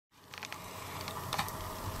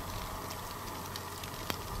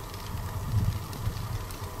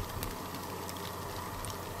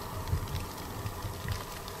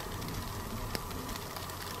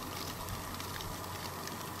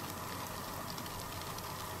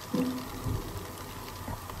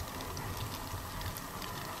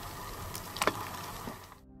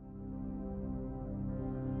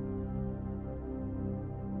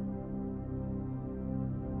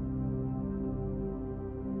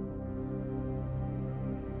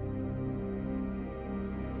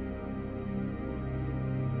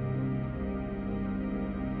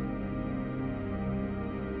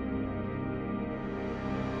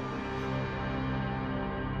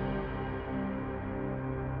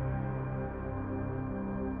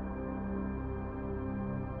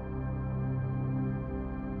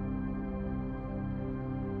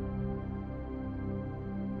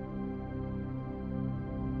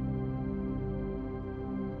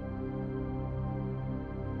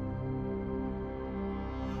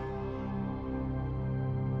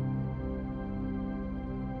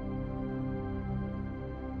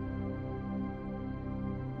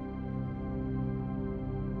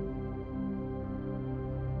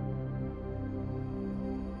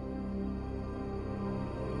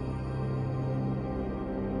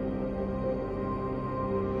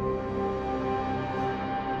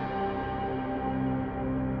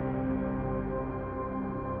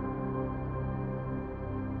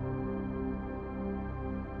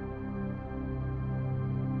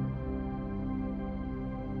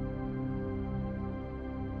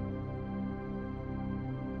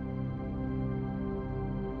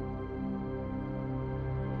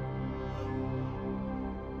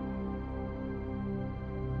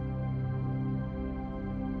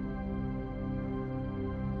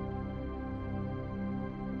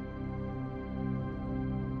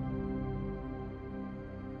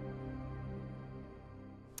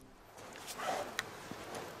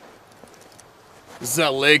This is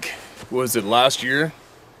that lake, was it last year?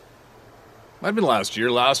 Might have been last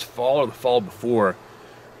year, last fall or the fall before.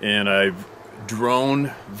 And I've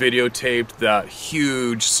drone videotaped that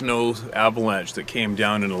huge snow avalanche that came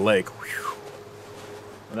down in the lake. Whew.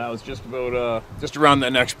 And that was just about, just around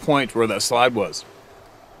that next point where that slide was.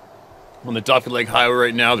 On the Duffy Lake Highway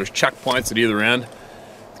right now, there's checkpoints at either end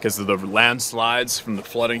because of the landslides from the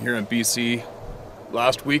flooding here in BC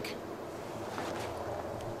last week.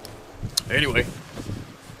 Anyway,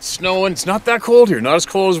 it's snowing. It's not that cold here. Not as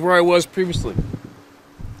cold as where I was previously.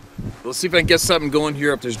 Let's see if I can get something going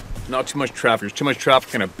here if there's not too much traffic. There's too much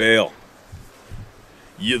traffic, I'm gonna bail.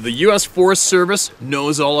 The U.S. Forest Service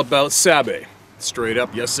knows all about Sabe. Straight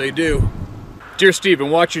up, yes they do. Dear Steve, I've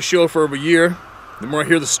watched your show for over a year. The more I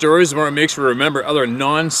hear the stories, the more it makes me remember other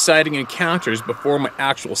non-sighting encounters before my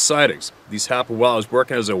actual sightings. These happened while I was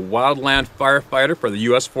working as a wildland firefighter for the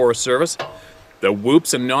U.S. Forest Service. The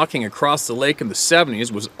whoops and knocking across the lake in the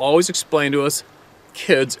 70s was always explained to us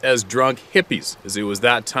kids as drunk hippies, as it was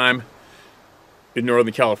that time in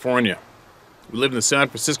Northern California. We live in the San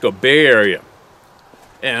Francisco Bay Area,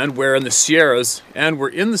 and we're in the Sierras,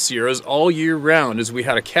 all year round, as we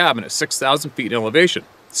had a cabin at 6,000 feet in elevation,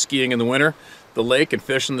 skiing in the winter, the lake and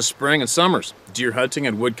fish in the spring and summers, deer hunting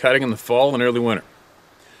and wood cutting in the fall and early winter.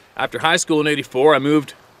 After high school in '84, I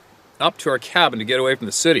moved up to our cabin to get away from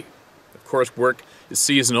the city. Of course, work is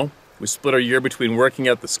seasonal. We split our year between working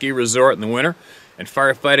at the ski resort in the winter and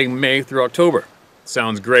firefighting May through October.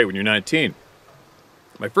 Sounds great when you're 19.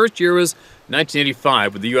 My first year was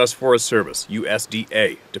 1985 with the U.S. Forest Service,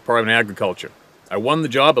 USDA, Department of Agriculture. I won the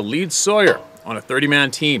job of lead sawyer on a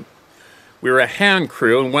 30-man team. We were a hand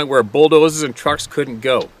crew and went where bulldozers and trucks couldn't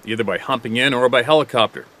go, either by humping in or by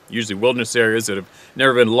helicopter, usually wilderness areas that have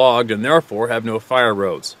never been logged and therefore have no fire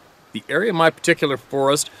roads. The area of my particular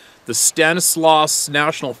forest, the Stanislaus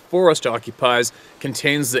National Forest occupies,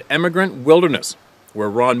 contains the Emigrant Wilderness, where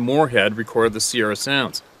Ron Moorhead recorded the Sierra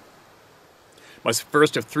Sounds. My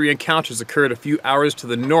first of 3 encounters occurred a few hours to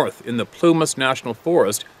the north in the Plumas National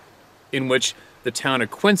Forest, in which the town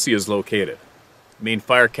of Quincy is located. The main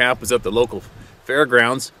fire camp was at the local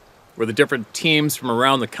fairgrounds, where the different teams from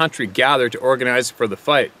around the country gathered to organize for the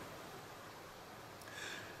fight.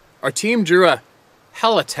 Our team drew a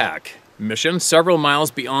heli-attack mission several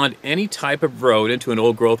miles beyond any type of road into an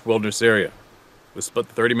old-growth wilderness area. We split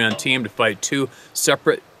the 30-man team to fight 2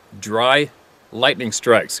 separate dry lightning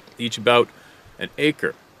strikes, each about an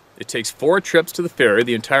acre. It takes 4 trips to the ferry,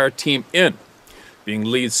 the entire team in. Being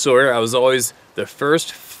lead sawyer, I was always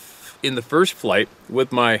in the first flight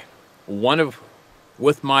with one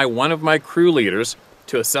of my crew leaders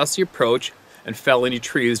to assess the approach and fell any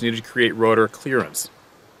trees needed to create rotor clearance.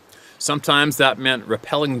 Sometimes that meant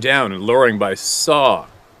rappelling down and lowering my saw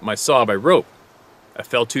by rope. I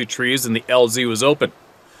felled 2 trees and the LZ was open.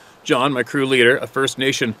 John, my crew leader, a First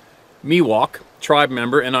Nation Miwok tribe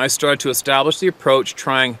member, and I started to establish the approach,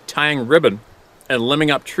 tying ribbon and limbing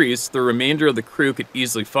up trees so the remainder of the crew could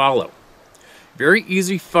easily follow. Very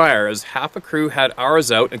easy fire, as half a crew had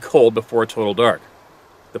hours out and cold before total dark.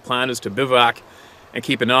 The plan is to bivouac and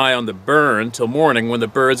keep an eye on the burn till morning when the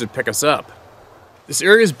birds would pick us up. This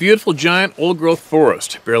area is beautiful, giant, old-growth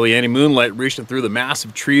forest. Barely any moonlight reaching through the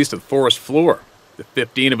massive trees to the forest floor. The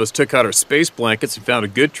 15 of us took out our space blankets and found a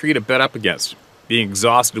good tree to bed up against. Being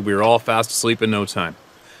exhausted, we were all fast asleep in no time.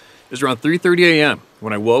 It was around 3:30 a.m.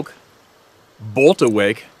 when I woke, bolt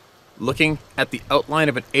awake, looking at the outline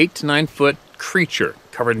of an 8 to 9 foot creature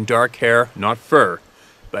covered in dark hair, not fur,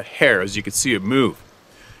 but hair as you could see it move.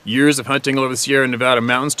 Years of hunting over the Sierra Nevada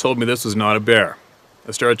mountains told me this was not a bear.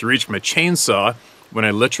 I started to reach for my chainsaw when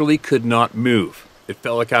I literally could not move. It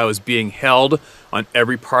felt like I was being held on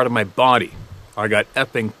every part of my body. I got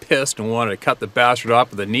effing pissed and wanted to cut the bastard off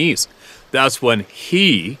with the knees. That's when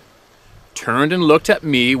he turned and looked at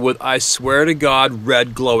me with, I swear to God,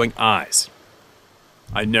 red glowing eyes.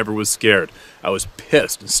 I never was scared. I was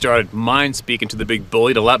pissed and started mind-speaking to the big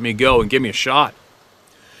bully to let me go and give me a shot.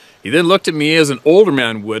 He then looked at me as an older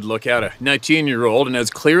man would look at a 19-year-old, and as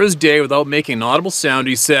clear as day, without making an audible sound,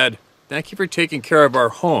 he said, "Thank you for taking care of our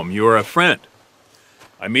home. You are a friend."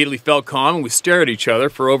 I immediately felt calm, and we stared at each other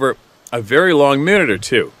for over a very long minute or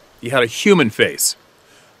 2. He had a human face,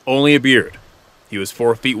 only a beard. He was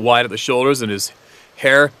 4 feet wide at the shoulders, and his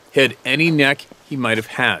hair hid any neck he might have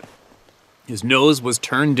had. His nose was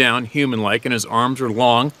turned down, human-like, and his arms were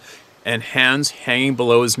long and hands hanging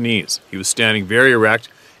below his knees. He was standing very erect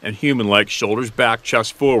and human-like, shoulders back,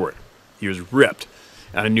 chest forward. He was ripped,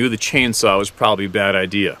 and I knew the chainsaw was probably a bad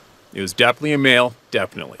idea. It was definitely a male,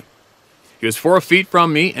 definitely. He was 4 feet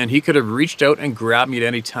from me, and he could have reached out and grabbed me at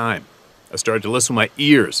any time. I started to listen with my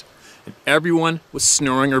ears. and everyone was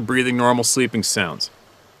snoring or breathing normal sleeping sounds.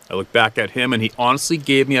 I looked back at him and he honestly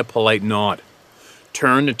gave me a polite nod,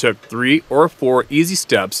 turned and took 3 or 4 easy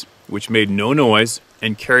steps, which made no noise,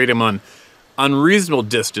 and carried him on unreasonable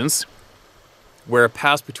distance, where it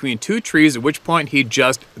passed between 2 trees, at which point he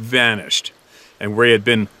just vanished. And where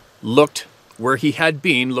he had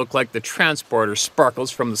been looked like the transporter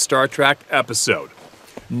Sparkles from the Star Trek episode.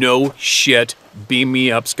 No shit, beam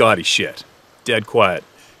me up Scotty shit. Dead quiet.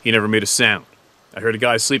 He never made a sound. I heard a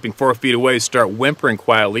guy sleeping 4 feet away start whimpering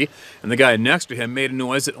quietly, and the guy next to him made a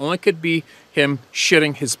noise that only could be him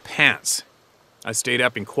shitting his pants. I stayed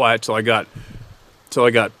up and quiet till it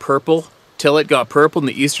got purple in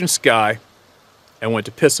the eastern sky, and went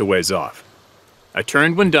to piss a ways off. I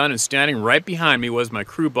turned when done, and standing right behind me was my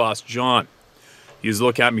crew boss, John. He was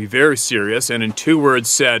looking at me very serious, and in 2 words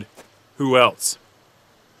said, "Who else?"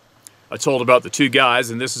 I told about the 2 guys,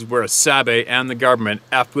 and this is where Sabe and the government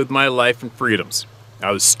effed with my life and freedoms.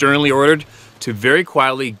 I was sternly ordered to very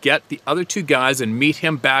quietly get the other 2 guys and meet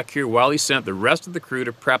him back here while he sent the rest of the crew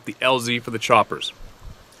to prep the LZ for the choppers.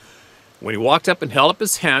 When he walked up and held up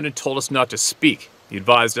his hand and told us not to speak, he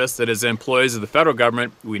advised us that as employees of the federal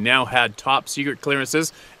government, we now had top secret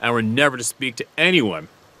clearances and were never to speak to anyone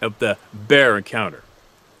of the bear encounter,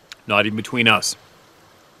 not even between us.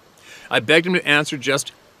 I begged him to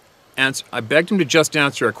just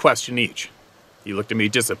answer a question each. He looked at me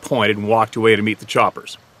disappointed and walked away to meet the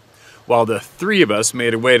choppers. While the 3 of us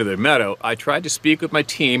made our way to the meadow, I tried to speak with my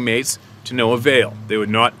teammates to no avail. They would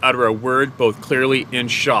not utter a word, both clearly in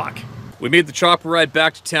shock. We made the chopper ride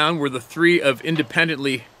back to town, where the 3 of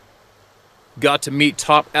independently got to meet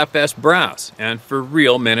top FS brass and for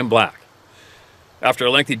real Men in Black. After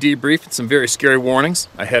a lengthy debrief and some very scary warnings,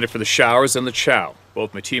 I headed for the showers and the chow.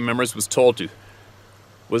 Both my team members was told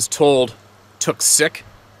took sick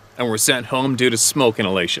and were sent home due to smoke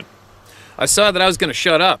inhalation. I saw that I was going to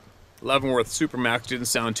shut up. Leavenworth Supermax didn't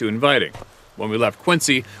sound too inviting. When we left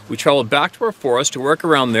Quincy, we traveled back to our forest to work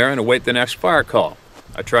around there and await the next fire call.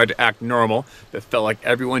 I tried to act normal, but felt like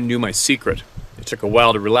everyone knew my secret. It took a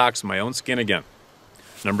while to relax in my own skin again.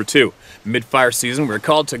 Number 2, mid-fire season, we were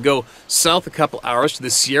called to go south a couple hours to the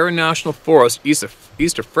Sierra National Forest east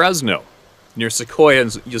of Fresno, near Sequoia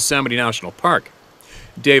and Yosemite National Park.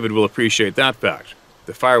 David will appreciate that fact.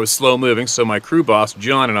 The fire was slow moving, so my crew boss,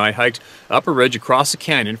 John, and I hiked up a ridge across the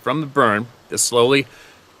canyon from the burn, that's slowly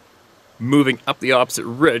moving up the opposite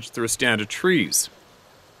ridge through a stand of trees.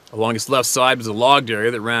 Along its left side was a logged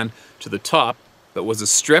area that ran to the top, but was a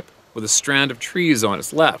strip with a strand of trees on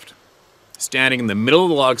its left. Standing in the middle of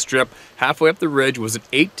the log strip, halfway up the ridge, was an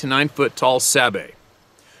 8 to 9 foot tall Sabe,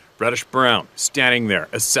 reddish brown, standing there,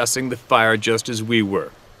 assessing the fire just as we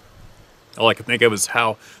were. All I could think of was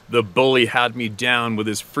how the bully had me down with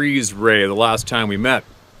his freeze ray the last time we met.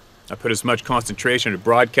 I put as much concentration into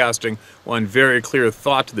broadcasting one very clear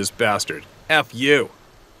thought to this bastard: F you.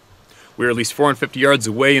 We were at least 450 yards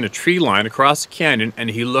away in a tree line across the canyon, and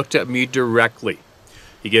he looked at me directly.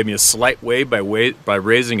 He gave me a slight wave by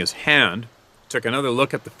raising his hand, took another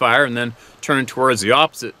look at the fire, and then turned towards the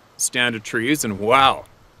opposite stand of trees, and wow!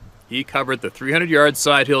 He covered the 300-yard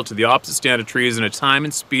side hill to the opposite stand of trees in a time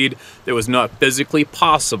and speed that was not physically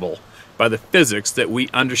possible by the physics that we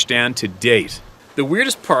understand to date. The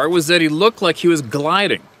weirdest part was that he looked like he was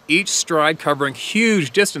gliding, each stride covering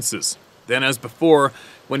huge distances. Then, as before,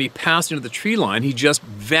 when he passed into the tree line, he just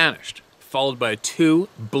vanished, followed by 2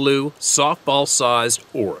 blue, softball-sized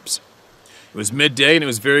orbs. It was midday, and it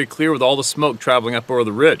was very clear with all the smoke traveling up over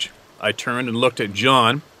the ridge. I turned and looked at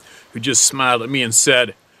John, who just smiled at me and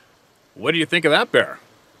said, "What do you think of that bear?"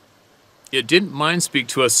 It didn't mind speak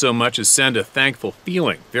to us so much as send a thankful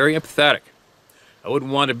feeling, very empathetic. I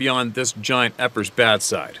wouldn't want to be on this giant effer's bad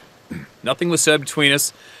side. Nothing was said between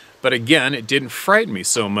us, but again, it didn't frighten me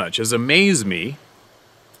so much as amaze me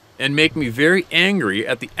and make me very angry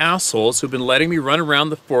at the assholes who've been letting me run around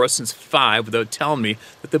the forest since 5 without telling me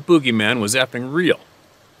that the boogeyman was effing real.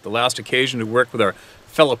 The last occasion to work with our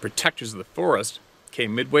fellow protectors of the forest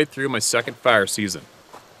came midway through my second fire season.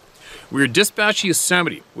 We were dispatched to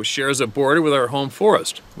Yosemite, which shares a border with our home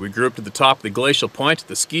forest. We grouped at the top of the glacial point at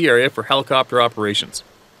the ski area for helicopter operations.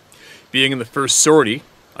 Being in the first sortie,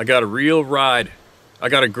 I got a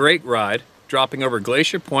great ride, dropping over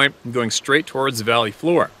Glacier Point and going straight towards the valley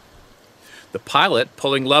floor. The pilot,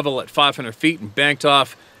 pulling level at 500 feet and banked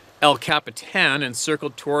off El Capitan and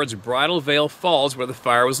circled towards Bridal Veil Falls where the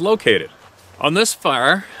fire was located. On this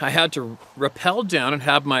fire, I had to rappel down and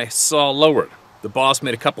have my saw lowered. The boss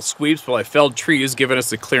made a couple sweeps while I felled trees, giving us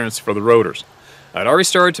the clearance for the rotors. I'd already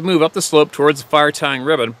started to move up the slope towards the fire tying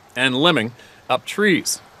ribbon and limbing up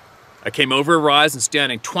trees. I came over a rise, and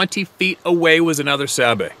standing 20 feet away was another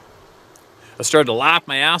Sabe. I started to laugh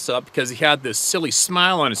my ass up because he had this silly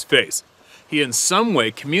smile on his face. He in some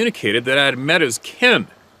way communicated that I had met his kin,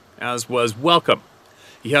 as was welcome.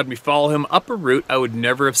 He had me follow him up a route I would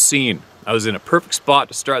never have seen. I was in a perfect spot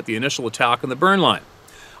to start the initial attack on the burn line.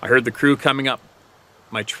 I heard the crew coming up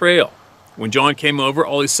my trail. When John came over,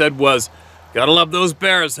 all he said was, "Gotta love those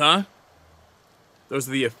bears, huh?" Those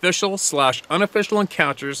are the official/unofficial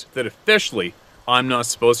encounters that officially I'm not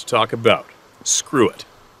supposed to talk about. Screw it.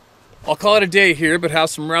 I'll call it a day here, but have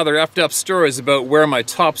some rather effed up stories about where my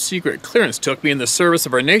top secret clearance took me in the service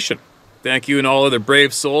of our nation. Thank you and all other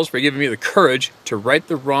brave souls for giving me the courage to right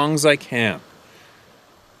the wrongs I can.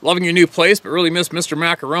 Loving your new place, but really miss Mr.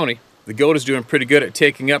 Macaroni. The goat is doing pretty good at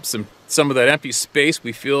taking up some of that empty space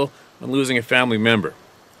we feel when losing a family member.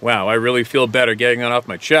 Wow, I really feel better getting that off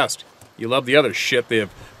my chest. You love the other shit they have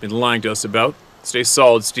been lying to us about. Stay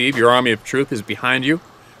solid, Steve. Your army of truth is behind you.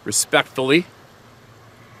 Respectfully.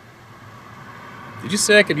 Did you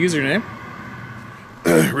say I could use your name?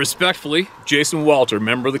 Respectfully, Jason Walter,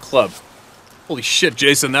 member of the club. Holy shit,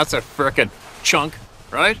 Jason, that's a frickin' chunk,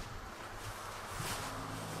 right?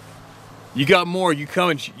 You got more, you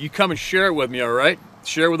come and share it with me, alright?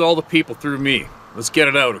 Share it with all the people through me. Let's get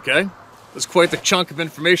it out, okay? That's quite the chunk of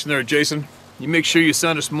information there, Jason. You make sure you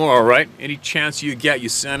send us more, alright? Any chance you get, you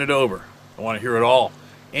send it over. I want to hear it all.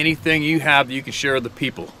 Anything you have that you can share with the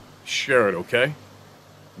people, share it, okay?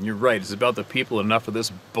 And you're right, it's about the people, enough of this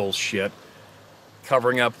bullshit.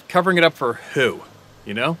 Covering it up for who?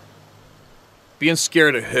 You know? Being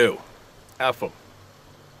scared of who? F them.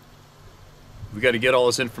 We got to get all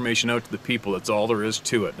this information out to the people. That's all there is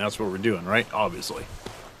to it. And that's what we're doing, right? Obviously.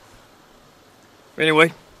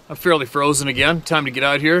 Anyway, I'm fairly frozen again. Time to get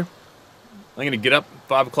out here. I'm going to get up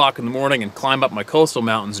 5 o'clock in the morning and climb up my coastal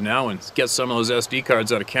mountains now and get some of those SD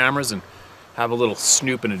cards out of cameras and have a little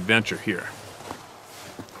snoop and adventure here.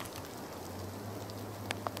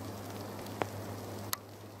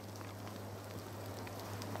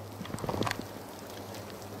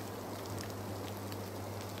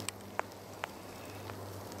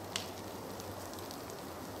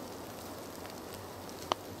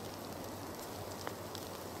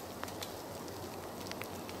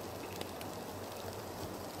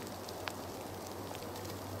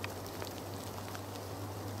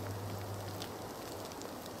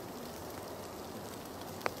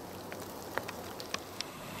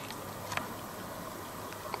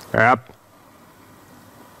 Yep.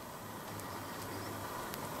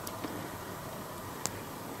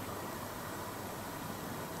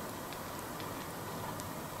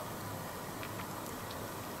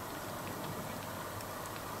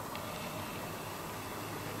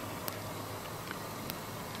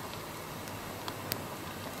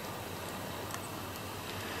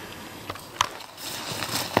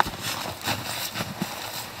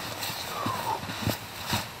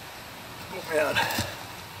 Oh, man.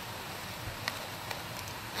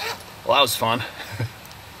 Well, that was fun.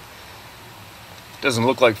 Doesn't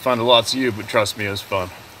look like fun to lots of you, but trust me, it was fun.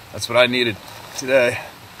 That's what I needed today.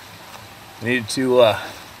 I just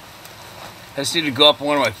needed to go up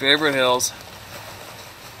one of my favorite hills,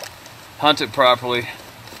 hunt it properly,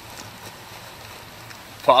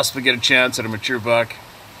 possibly get a chance at a mature buck,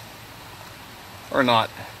 or not.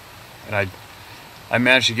 And I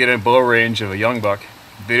managed to get in bow range of a young buck,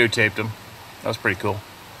 videotaped him. That was pretty cool.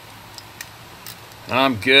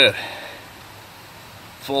 I'm good.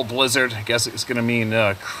 Full blizzard. I guess it's going to mean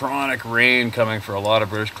chronic rain coming for a lot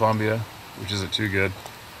of British Columbia, which isn't too good.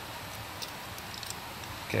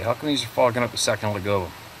 Okay, how come these are fogging up a second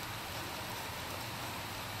ago?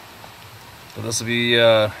 But this will be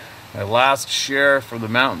my last share from the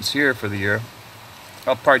mountains here for the year.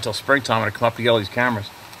 I'll probably till springtime I'm going to come up to get all these cameras.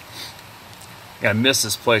 I miss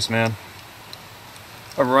this place, man.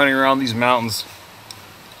 I've been running around these mountains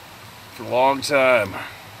for a long time.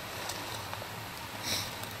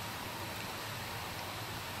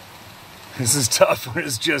 This is tough when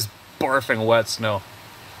it's just barfing wet snow.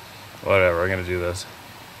 Whatever, I'm gonna do this.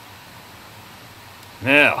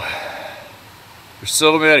 Now, there's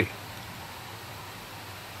so many.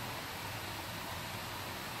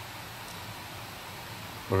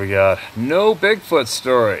 What do we got? No Bigfoot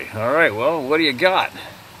story. All right, well, what do you got?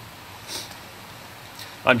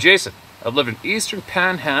 I'm Jason. I've lived in eastern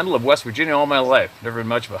panhandle of West Virginia all my life. Never been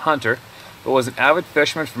much of a hunter, but was an avid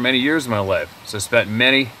fisherman for many years of my life. So I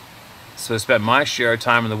spent my share of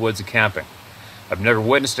time in the woods and camping. I've never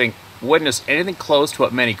witnessed anything close to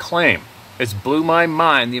what many claim. It's blew my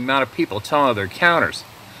mind the amount of people telling of their encounters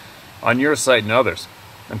on your site and others.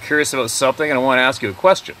 I'm curious about something and I want to ask you a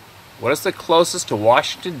question. What is the closest to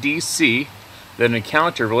Washington, D.C. that an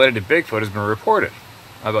encounter related to Bigfoot has been reported?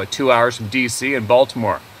 About 2 hours from D.C. and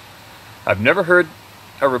Baltimore. I've never heard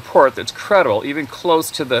a report that's credible, even close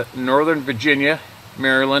to the Northern Virginia,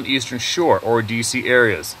 Maryland, Eastern Shore, or D.C.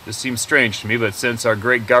 areas. This seems strange to me, but since our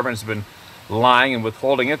great government has been lying and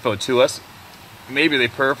withholding info to us, maybe they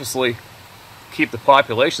purposely keep the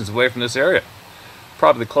populations away from this area.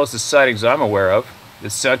 Probably the closest sightings I'm aware of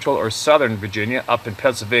is Central or Southern Virginia, up in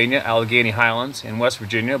Pennsylvania, Allegheny Highlands, in West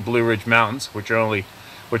Virginia, Blue Ridge Mountains, which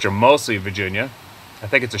are mostly Virginia. I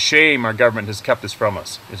think it's a shame our government has kept this from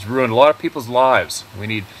us. It's ruined a lot of people's lives. We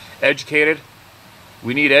need educated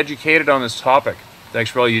on this topic. Thanks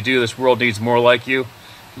for all you do. This world needs more like you.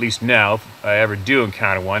 At least now, if I ever do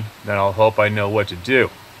encounter one, then I'll hope I know what to do.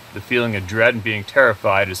 The feeling of dread and being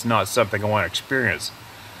terrified is not something I want to experience.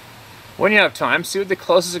 When you have time, see what the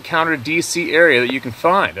closest encounter to DC area that you can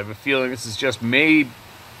find. I have a feeling this is just may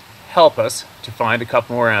help us to find a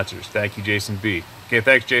couple more answers. Thank you, Jason B. Okay,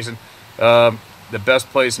 thanks, Jason. The best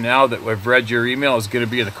place now that I've read your email is going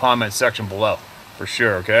to be in the comment section below, for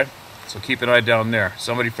sure, okay? So keep an eye down there.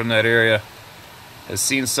 Somebody from that area has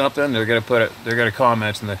seen something, they're going to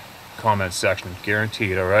comment in the comment section,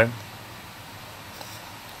 guaranteed, all right?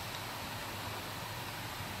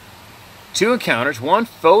 2 encounters, 1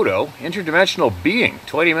 photo, interdimensional being,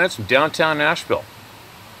 20 minutes from downtown Nashville.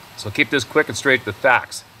 So keep this quick and straight to the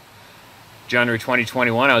facts. January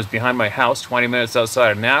 2021, I was behind my house 20 minutes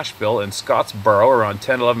outside of Nashville in Scottsboro around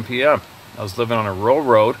 10-11 p.m. I was living on a rural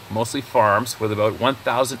road, mostly farms, with about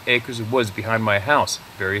 1,000 acres of woods behind my house,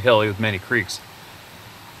 very hilly with many creeks.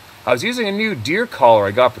 I was using a new deer collar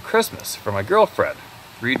I got for Christmas for my girlfriend.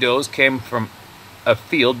 3 does came from a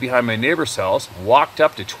field behind my neighbor's house, walked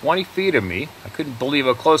up to 20 feet of me. I couldn't believe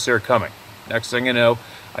how close they were coming. Next thing you know,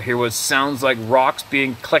 I hear what sounds like rocks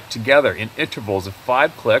being clicked together in intervals of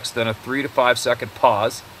 5 clicks, then a 3 to 5 second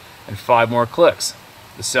pause, and 5 more clicks.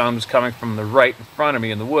 The sound was coming from the right in front of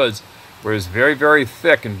me in the woods, where it was very, very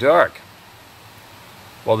thick and dark,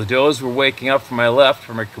 while the does were waking up from my left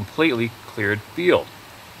from a completely cleared field.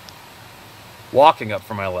 Walking up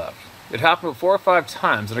from my left. It happened 4 or 5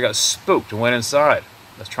 times, and I got spooked and went inside.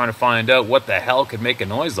 I was trying to find out what the hell could make a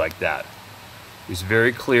noise like that. It was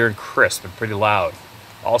very clear and crisp and pretty loud.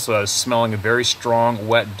 Also, I was smelling a very strong,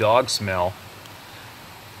 wet dog smell,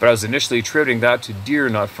 but I was initially attributing that to deer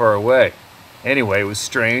not far away. Anyway, it was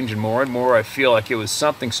strange, and more I feel like it was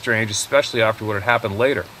something strange, especially after what had happened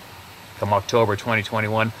later. Come October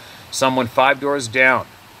 2021, someone 5 doors down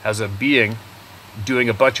has a being doing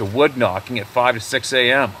a bunch of wood knocking at 5 to 6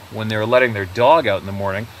 a.m. when they were letting their dog out in the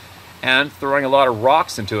morning and throwing a lot of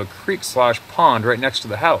rocks into a creek/pond right next to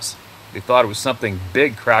the house. They thought it was something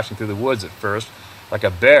big crashing through the woods at first, like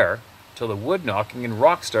a bear, till the wood knocking and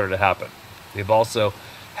rocks started to happen. They've also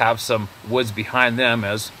have some woods behind them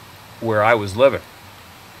as where I was living.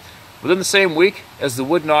 Within the same week as the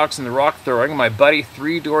wood knocks and the rock throwing, my buddy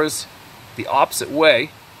 3 doors the opposite way,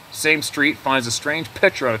 same street, finds a strange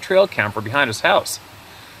picture on a trail camera behind his house.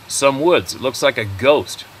 Some woods, it looks like a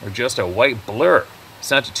ghost or just a white blur.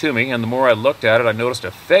 Sent it to me, and the more I looked at it, I noticed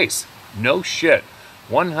a face. No shit.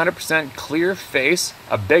 100% clear face,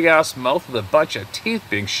 a big-ass mouth with a bunch of teeth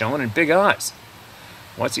being shown and big eyes.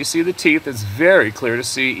 Once you see the teeth, it's very clear to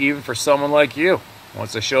see even for someone like you.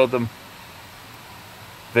 Once I showed them,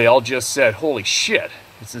 they all just said, "Holy shit,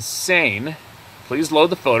 it's insane." Please load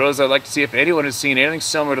the photos. I'd like to see if anyone has seen anything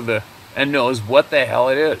similar to and knows what the hell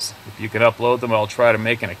it is. If you can upload them, I'll try to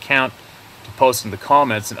make an account to post in the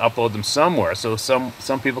comments and upload them somewhere so some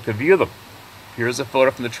people can view them. Here's a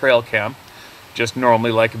photo from the trail cam, just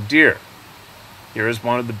normally like a deer. Here is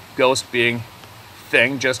one of the ghost being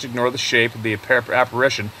thing. Just ignore the shape of the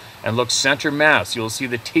apparition and look center mass. You'll see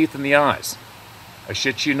the teeth in the eyes. I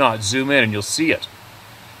shit you not, zoom in and you'll see it.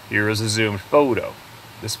 Here is a zoomed photo.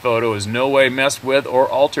 This photo is no way messed with or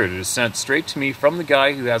altered. It is sent straight to me from the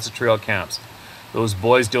guy who has the trail cams. Those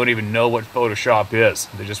boys don't even know what Photoshop is.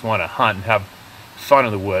 They just want to hunt and have fun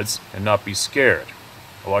in the woods and not be scared.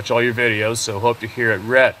 I watch all your videos, so hope to hear it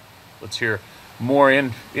read. Let's hear more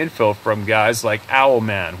info from guys like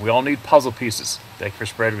Owlman. We all need puzzle pieces. Thank you for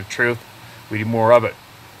spreading the truth. We need more of it.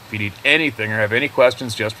 If you need anything or have any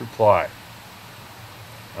questions, just reply.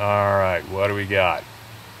 Alright, what do we got?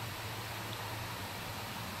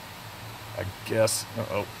 I guess,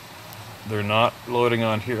 they're not loading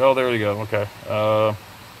on here. Oh, there we go, okay.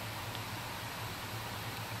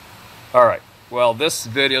 Alright, well, this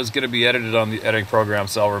video is going to be edited on the editing program,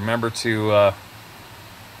 so I'll remember to,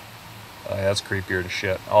 that's creepier than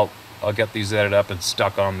shit. I'll get these edited up and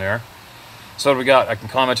stuck on there. So what do we got? I can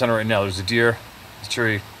comment on it right now. There's a deer. It's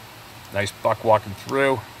a nice buck walking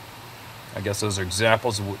through. I guess those are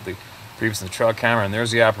examples of what the creeps in the trail camera, and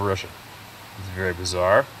there's the apparition. It's very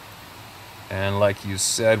bizarre. And like you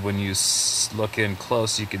said, when you look in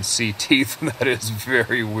close, you can see teeth, and that is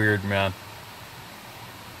very weird, man.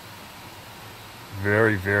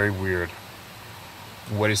 Very, very weird.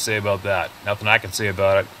 What do you say about that? Nothing I can say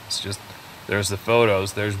about it. It's just, there's the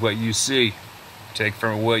photos, there's what you see. Take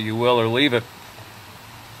from it what you will or leave it.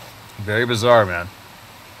 Very bizarre, man.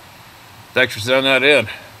 Thanks for sending that in.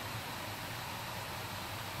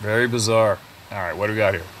 Very bizarre. Alright, what do we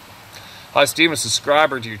got here? Hi Steve, I'm a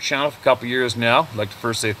subscriber to your channel for a couple years now. I'd like to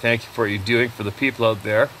first say thank you for what you're doing for the people out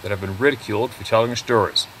there that have been ridiculed for telling your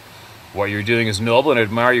stories. What you're doing is noble, and I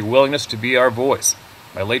admire your willingness to be our voice.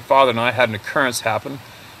 My late father and I had an occurrence happen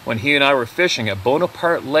when he and I were fishing at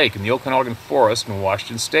Bonaparte Lake in the Okanagan Forest in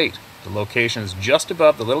Washington State. The location is just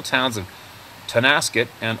above the little towns of Tonasket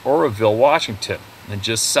and Oroville, Washington, and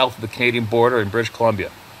just south of the Canadian border in British Columbia.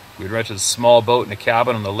 We had rented a small boat and a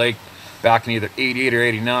cabin on the lake back in either 88 or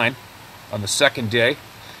 89. On the second day,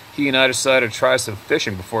 he and I decided to try some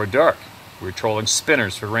fishing before dark. We were trolling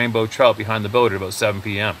spinners for rainbow trout behind the boat at about 7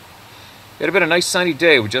 p.m. It had been a nice sunny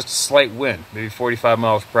day with just a slight wind, maybe 45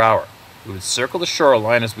 miles per hour. We would circle the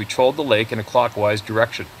shoreline as we trolled the lake in a clockwise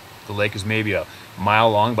direction. The lake is maybe a mile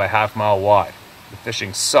long by half mile wide. The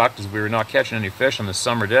fishing sucked as we were not catching any fish on this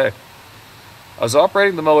summer day. I was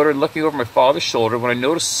operating the motor and looking over my father's shoulder when I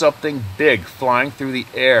noticed something big flying through the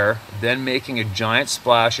air, then making a giant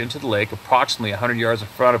splash into the lake approximately 100 yards in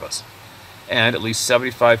front of us, and at least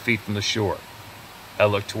 75 feet from the shore. I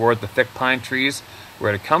looked toward the thick pine trees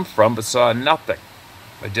where it had come from, but saw nothing.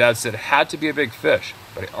 My dad said it had to be a big fish,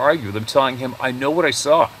 but I argued with him, telling him I know what I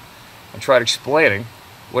saw, and tried explaining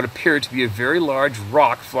what appeared to be a very large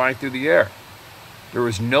rock flying through the air. There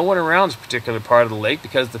was no one around this particular part of the lake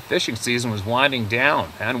because the fishing season was winding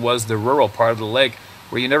down and was the rural part of the lake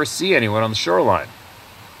where you never see anyone on the shoreline.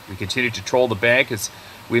 We continued to troll the bank as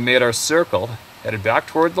we made our circle, headed back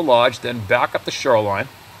toward the lodge, then back up the shoreline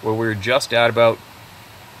where we were just at about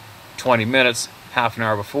 20 minutes, half an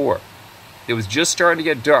hour before. It was just starting to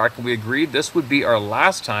get dark, and we agreed this would be our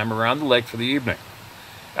last time around the lake for the evening.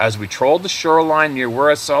 As we trolled the shoreline near where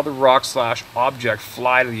I saw the rock/object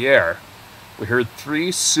fly to the air, we heard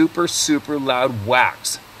 3 super loud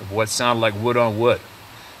whacks of what sounded like wood on wood,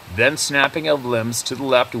 then snapping of limbs to the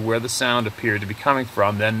left of where the sound appeared to be coming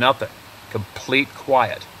from, then nothing. Complete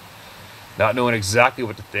quiet. Not knowing exactly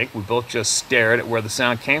what to think, we both just stared at where the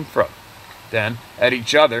sound came from. Then, at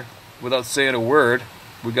each other, without saying a word,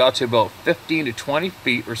 we got to about 15 to 20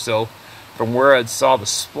 feet or so from where I saw the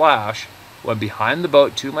splash, when behind the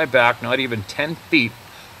boat to my back, not even 10 feet,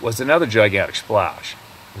 was another gigantic splash.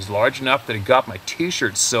 It was large enough that it got my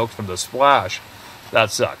t-shirt soaked from the splash.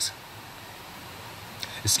 That sucks.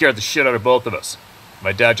 It scared the shit out of both of us.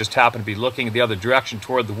 My dad just happened to be looking in the other direction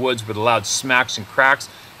toward the woods where the loud smacks and cracks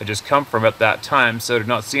had just come from at that time, so did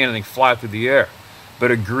not see anything fly through the air,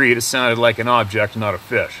 but agreed it sounded like an object, not a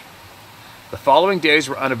fish. The following days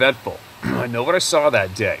were uneventful. I know what I saw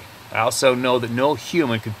that day. I also know that no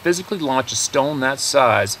human could physically launch a stone that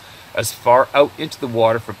size as far out into the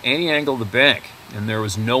water from any angle of the bank, and there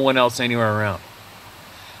was no one else anywhere around.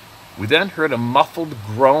 We then heard a muffled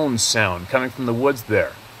groan sound coming from the woods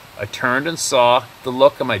there. I turned and saw the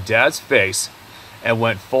look on my dad's face and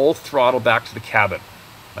went full throttle back to the cabin.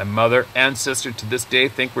 My mother and sister to this day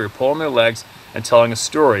think we were pulling their legs and telling a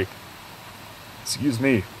story,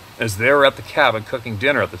 as they were at the cabin cooking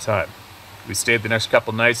dinner at the time. We stayed the next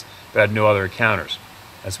couple nights but had no other encounters.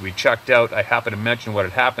 As we checked out, I happened to mention what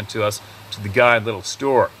had happened to us to the guy in the little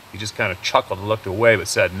store. He just kind of chuckled and looked away but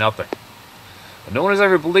said nothing. But no one has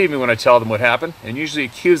ever believed me when I tell them what happened, and usually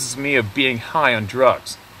accuses me of being high on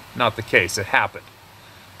drugs. Not the case, it happened.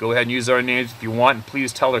 Go ahead and use our names if you want, and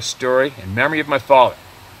please tell our story in memory of my father.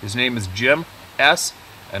 His name is Jim S.,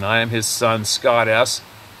 and I am his son, Scott S.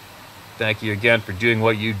 Thank you again for doing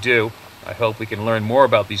what you do. I hope we can learn more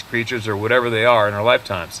about these creatures or whatever they are in our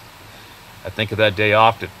lifetimes. I think of that day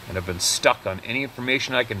often, and have been stuck on any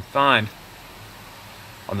information I can find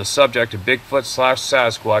on the subject of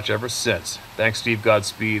Bigfoot/Sasquatch ever since. Thanks, Steve.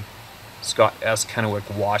 Godspeed. Scott S.,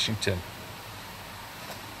 Kennewick, Washington.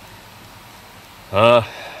 How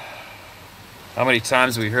many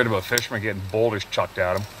times have we heard about fishermen getting boulders chucked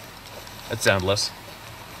at them? That's endless.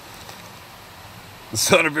 It's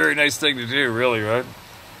not a very nice thing to do, really, right?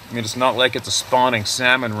 I mean, it's not like it's a spawning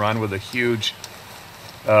salmon run with a huge,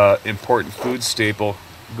 important food staple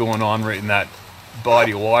going on right in that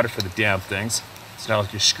body of water for the damn things. It's not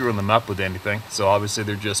like you're screwing them up with anything, so obviously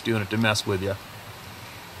they're just doing it to mess with you.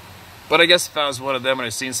 But I guess if I was one of them and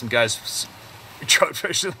I've seen some guys trout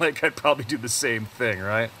fishing, like, I'd probably do the same thing,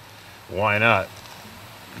 right? Why not?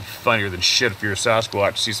 Funnier than shit if you're a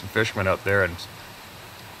Sasquatch, see some fishermen out there and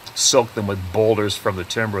soak them with boulders from the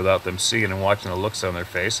timber without them seeing and watching the looks on their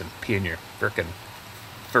face and pee in your frickin'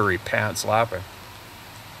 furry pants laughing.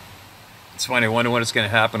 It's funny, I wonder when it's going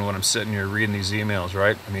to happen when I'm sitting here reading these emails,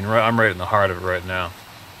 right? I mean, I'm right in the heart of it right now.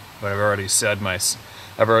 But I've already said my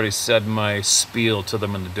spiel to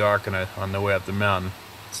them in the dark and on the way up the mountain.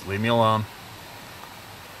 Just leave me alone.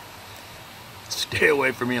 Stay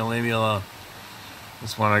away from me and leave me alone.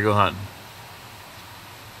 Just when I go hunting.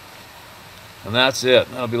 And that's it.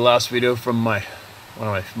 That'll be the last video from one of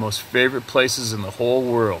my most favorite places in the whole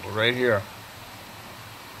world, right here.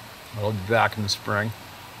 I'll be back in the spring.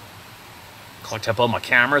 Collect up all my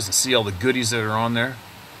cameras and see all the goodies that are on there.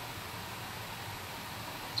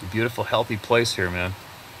 It's a beautiful, healthy place here, man.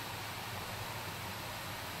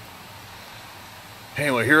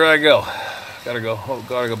 Anyway, here I go. Gotta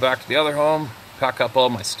go back to the other home, pack up all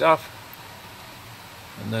my stuff,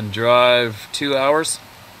 and then drive 2 hours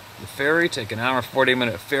to the ferry, take an hour and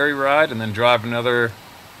 40-minute ferry ride, and then drive another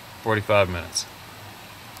 45 minutes.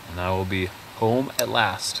 And I will be home at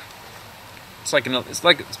last. It's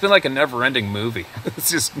been like a never-ending movie.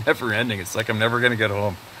 It's just never-ending. It's like I'm never gonna get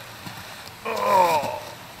home. Oh,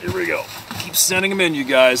 here we go. Keep sending them in, you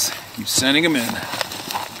guys. Keep sending them in.